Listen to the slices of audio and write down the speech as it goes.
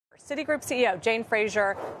Citigroup CEO Jane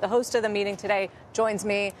Fraser, the host of the meeting today, joins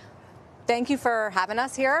me. Thank you for having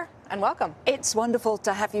us here and welcome. It's wonderful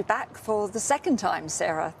to have you back for the second time,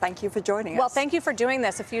 Sarah. Thank you for joining us. Well, thank you for doing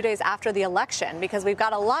this a few days after the election because we've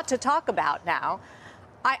got a lot to talk about now.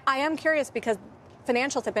 I am curious because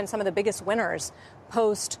financials have been some of the biggest winners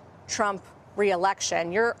post-Trump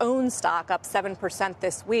re-election. Your own stock up 7%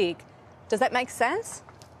 this week. Does that make sense?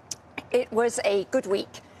 It was a good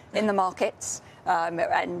week in the markets,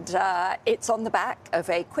 and it's on the back of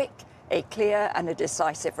a quick, a clear and a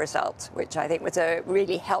decisive result, which I think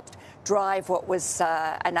really helped drive what was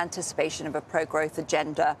an anticipation of a pro-growth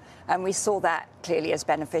agenda. And we saw that clearly as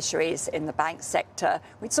beneficiaries in the bank sector.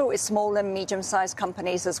 We saw it with small and medium-sized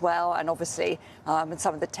companies as well, and obviously in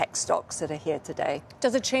some of the tech stocks that are here today.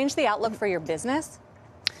 Does it change the outlook for your business?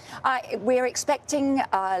 We're expecting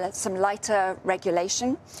some lighter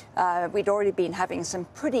regulation. We'd already been having some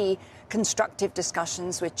pretty constructive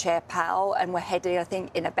discussions with Chair Powell, and we're heading, I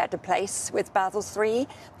think, in a better place with Basel III.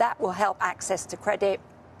 That will help access to credit.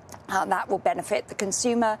 That will benefit the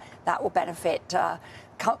consumer. That will benefit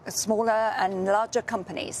smaller and larger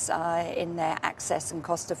companies in their access and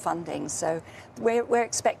cost of funding. So we're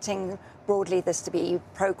expecting broadly this to be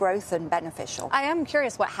pro-growth and beneficial. I am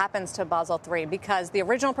curious what happens to Basel III because the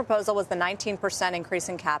original proposal was the 19% increase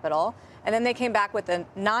in capital, and then they came back with a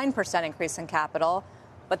 9% increase in capital,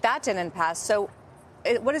 but that didn't pass. So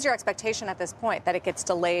what is your expectation at this point? That it gets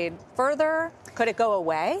delayed further? Could it go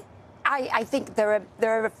away? I think there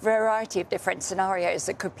are a variety of different scenarios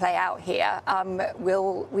that could play out here.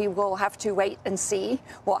 We will have to wait and see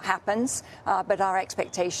what happens, but our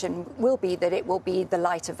expectation will be that it will be the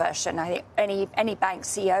lighter version. I think any bank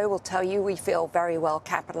CEO will tell you we feel very well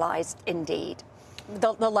capitalized indeed.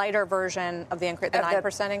 The lighter version of the increase, the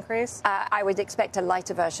 9% increase? I would expect a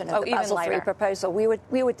lighter version of the Basel III proposal. We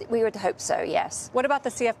would hope so, yes. What about the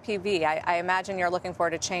CFPB? I imagine you're looking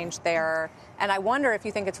forward to change there. And I wonder if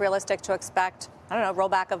you think it's realistic to expect, I don't know,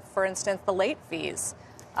 rollback of, for instance, the late fees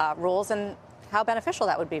rules and how beneficial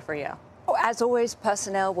that would be for you. As always,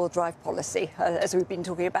 personnel will drive policy, as we've been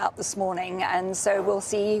talking about this morning. And so we'll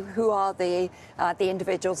see who are the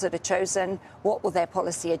individuals that are chosen. What will their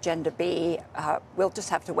policy agenda be? We'll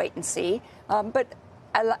just have to wait and see. But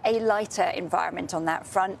a lighter environment on that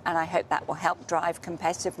front, and I hope that will help drive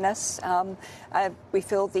competitiveness. We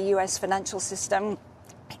feel the U.S. financial system,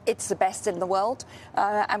 it's the best in the world,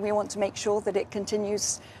 and we want to make sure that it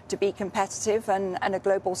continues to be competitive and a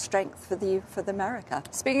global strength for America.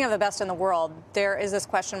 Speaking of the best in the world, there is this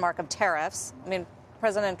question mark of tariffs. I mean,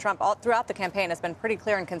 President Trump, all throughout the campaign, has been pretty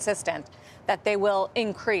clear and consistent that they will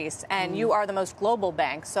increase, and you are the most global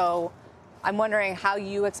bank, so I'm wondering how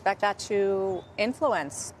you expect that to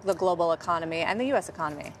influence the global economy and the U.S.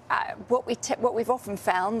 economy. What we've often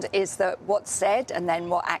found is that what's said and then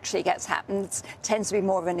what actually gets happened tends to be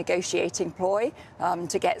more of a negotiating ploy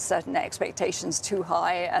to get certain expectations too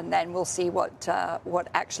high, and then we'll see what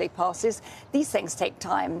actually passes. These things take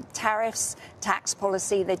time. Tariffs, tax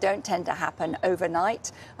policy, they don't tend to happen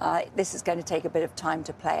overnight. This is going to take a bit of time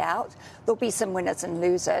to play out. There'll be some winners and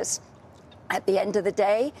losers. At the end of the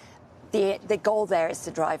day, the goal there is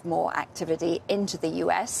to drive more activity into the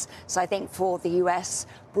U.S. So I think for the U.S.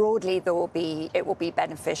 broadly, it will be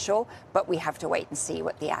beneficial, but we have to wait and see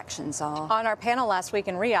what the actions are. On our panel last week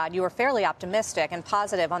in Riyadh, you were fairly optimistic and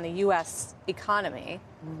positive on the U.S. economy.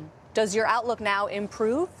 Does your outlook now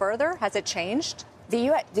improve further? Has it changed?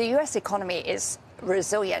 The U.S. economy is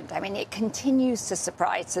resilient. I mean, it continues to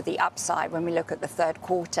surprise to the upside when we look at the third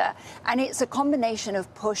quarter. And it's a combination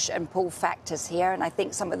of push and pull factors here. And I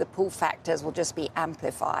think some of the pull factors will just be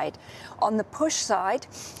amplified. On the push side,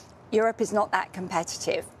 Europe is not that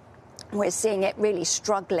competitive. We're seeing it really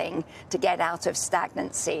struggling to get out of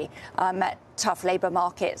stagnancy. Tough labour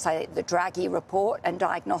markets, the Draghi report and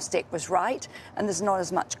diagnostic was right, and there's not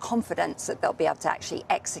as much confidence that they'll be able to actually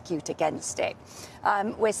execute against it.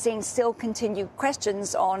 We're seeing still continued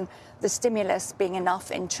questions on the stimulus being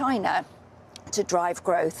enough in China to drive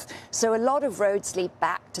growth. So a lot of roads lead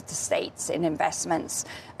back to the States in investments.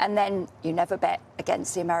 And then you never bet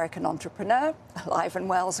against the American entrepreneur, alive and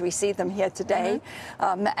well as we see them here today.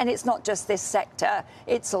 And it's not just this sector.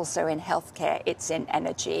 It's also in healthcare. It's in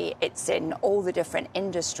energy. It's in all the different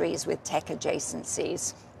industries with tech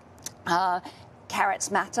adjacencies.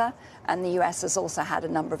 Carrots matter, and the US has also had a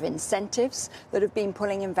number of incentives that have been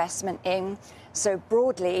pulling investment in. So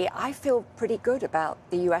broadly, I feel pretty good about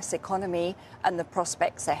the US economy and the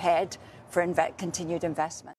prospects ahead for continued investment.